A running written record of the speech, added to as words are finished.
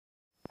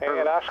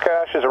And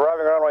Oshkosh is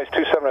arriving runways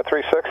 27 to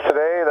 36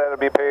 today. That'll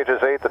be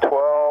pages 8 to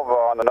 12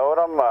 on the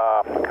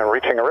NOTAM.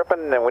 Reaching a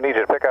Ripon, and we need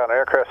you to pick out an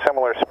aircraft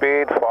similar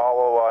speed,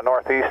 follow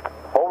northeast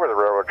over the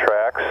railroad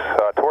tracks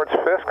towards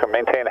Fisk, and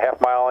maintain a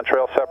half-mile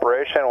on-trail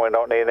separation. We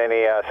don't need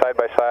any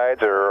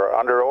side-by-sides or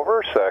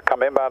under-overs.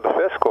 Come inbound to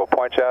Fisk. We'll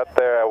point you out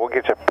there. We'll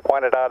get you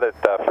pointed out at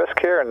Fisk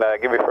here and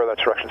give you further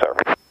instructions.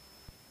 Over.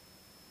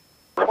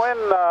 Twin,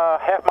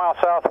 half-mile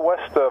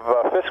southwest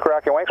of Fisk,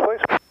 rock your wings, please.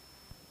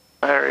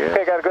 There he is.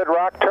 Okay, got a good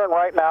rock. Turn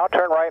right now,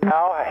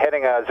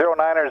 heading 090,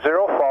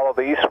 follow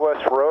the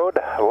east-west road,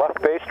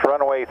 left-based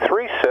runway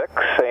 36,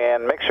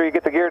 and make sure you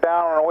get the gear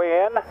down on the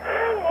way in.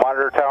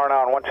 Monitor tower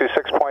now on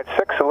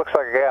 126.6. It looks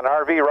like I got an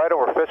RV right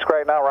over Fisk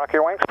right now. Rock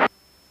your wings.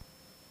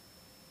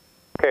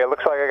 Okay, it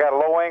looks like I got a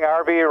low-wing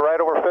RV right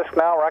over Fisk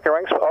now. Rock your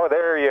wings. Oh,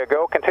 there you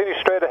go. Continue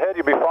straight ahead.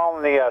 You'll be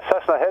following the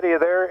Cessna ahead of you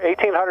there.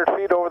 1,800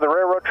 feet over the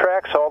railroad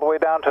tracks, all the way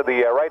down to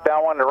the right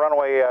downwind to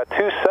runway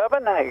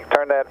 27. You can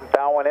turn that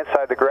downwind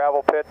inside the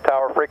gravel pit.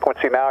 Tower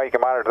frequency now. You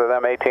can monitor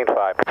them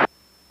 18.5.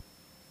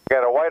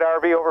 Got a white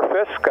RV over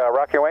Fisk.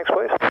 Rock your wings,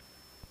 please.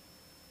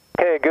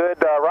 Okay,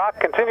 good. Rock,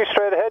 continue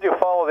straight ahead. You'll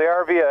follow the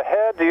RV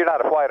ahead. You're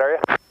not a flight, are you?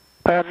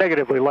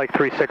 Negative. We like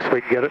 36.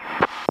 We can get it.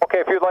 Okay,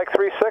 if you'd like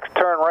 36,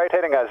 turn right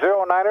heading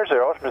 090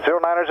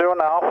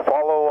 now.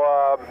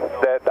 Follow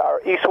that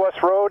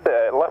east-west road,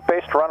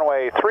 left-based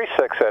runway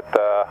 36 at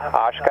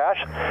Oshkosh.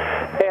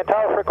 And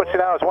tower frequency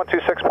now is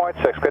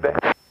 126.6. Good day.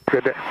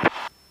 Good day.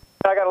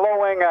 I got a low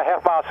wing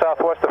half-mile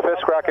southwest of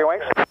Fisk. Rock your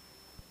wings.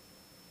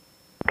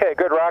 Okay,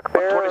 good rock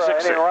there.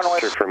 26 runway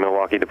for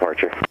Milwaukee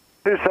departure.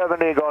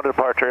 270 going to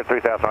departure at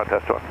 3,000 on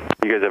test one.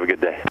 You guys have a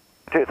good day.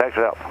 Thanks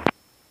for the help.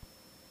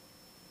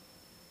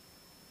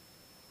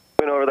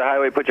 Over the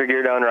highway, put your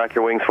gear down, rock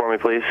your wings for me,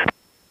 please.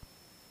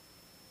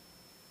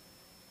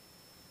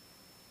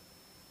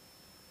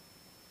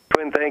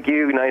 Twin, thank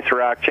you. Nice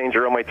rock. Change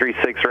to runway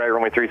 36 right,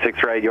 runway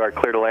 36 right. You are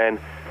clear to land.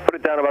 Put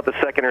it down about the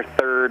second or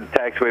third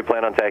taxiway.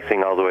 Plan on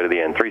taxiing all the way to the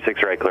end.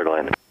 36 right, clear to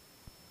land.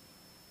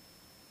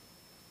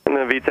 And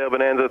the VTAL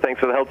Bonanza, thanks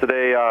for the help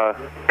today.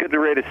 Good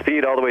rate of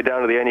speed all the way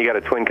down to the end. You got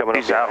a twin coming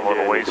up. He's out a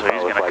little way, so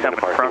he's going to come in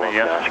front of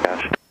you.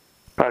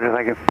 Roger,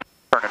 thank you.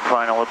 Turning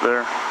final up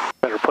there.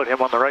 Better put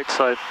him on the right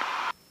side.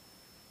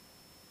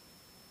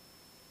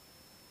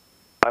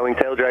 High wing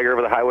tail dragger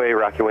over the highway,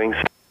 rock your wings.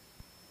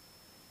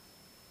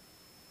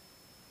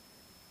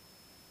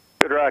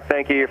 Good rock,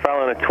 thank you. You're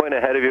following a twin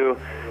ahead of you.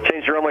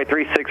 Change to runway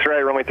 36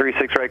 right, runway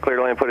 36 right, clear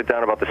to land. Put it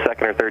down about the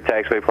second or third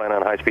taxiway. Plan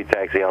on high-speed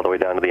taxi all the way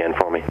down to the end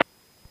for me.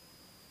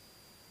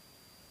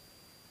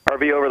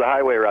 RV over the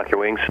highway, rock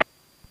your wings.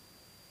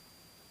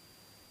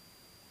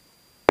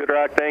 Good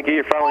rock, thank you.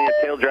 You're following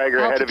a tail dragger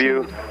ahead of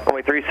you.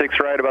 Runway 36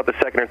 right, about the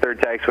second or third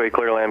taxiway.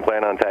 Clear to land.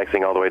 Plan on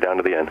taxiing all the way down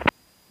to the end.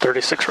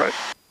 36 right.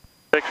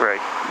 6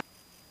 right.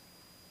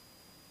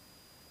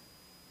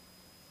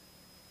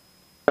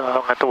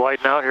 I'll have to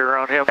widen out here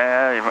around him.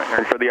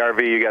 And for the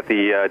RV, you got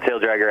the tail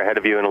dragger ahead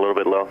of you and a little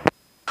bit low.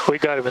 We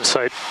got him in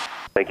sight.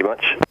 Thank you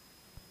much.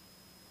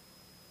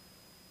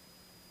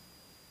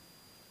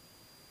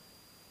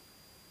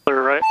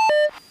 Clear right.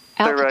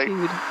 Clear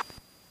right.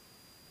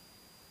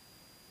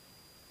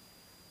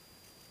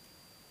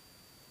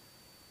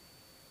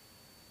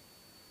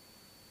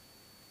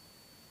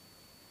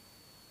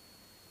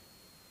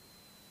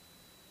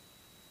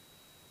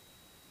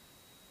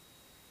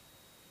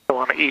 I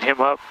want to eat him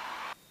up.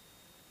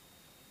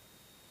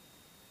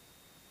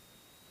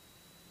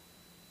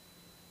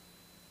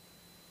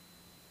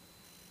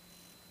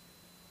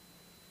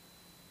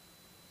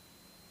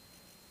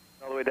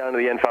 All the way down to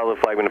the end, follow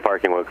the flagman to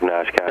parking. Welcome to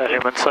Oshkosh. Got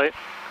him in sight.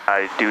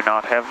 I do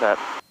not have that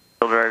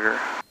tail dragger.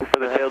 For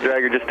the tail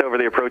dragger, just over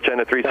the approach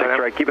end of 36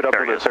 right. Keep it up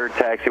to the third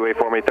taxiway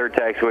for me. Third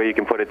taxiway, you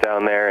can put it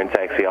down there and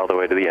taxi all the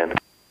way to the end.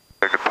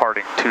 They're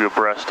departing 2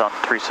 abreast on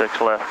 36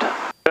 left.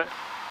 Okay.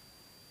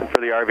 For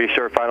the RV,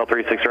 short final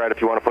 36 right. If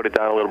you want to put it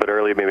down a little bit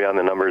early, maybe on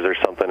the numbers or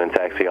something, and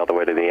taxi all the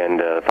way to the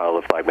end, follow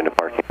the flagman to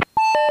parking.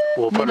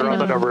 We'll put her on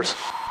the numbers.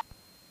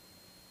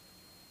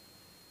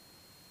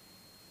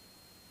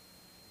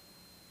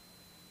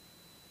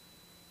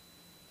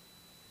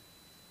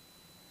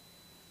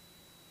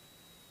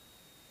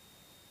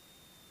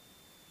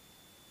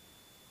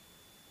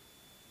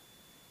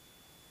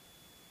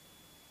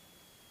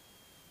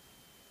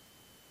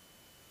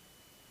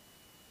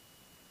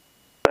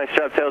 Nice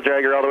job, tail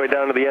dragger, all the way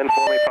down to the end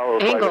for me. Follow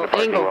the flagman to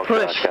parking. Angle,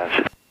 push.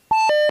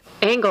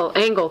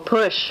 Angle,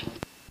 push.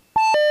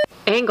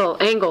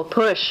 Angle,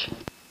 push.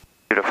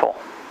 Beautiful.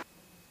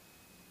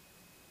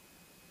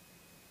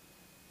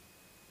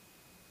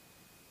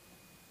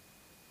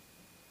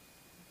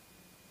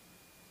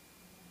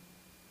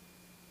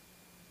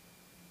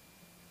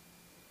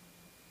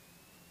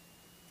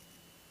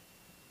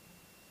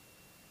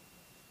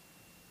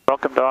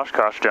 Welcome to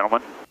Oshkosh,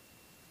 gentlemen.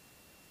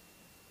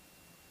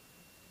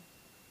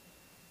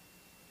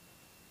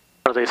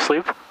 Are they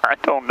asleep? I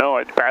don't know.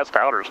 I passed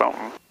out or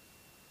something.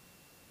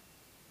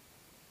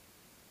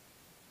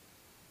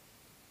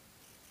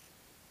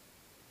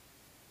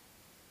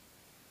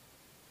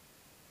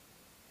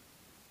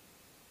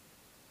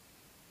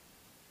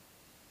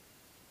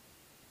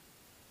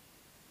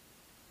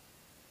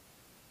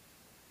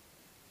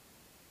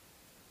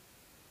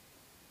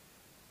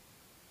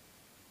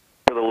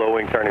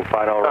 Turning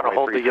final, Gotta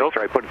hold the runway yoke. 36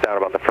 right. Put it down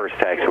about the first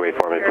taxiway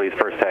for me, please.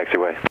 First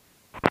taxiway.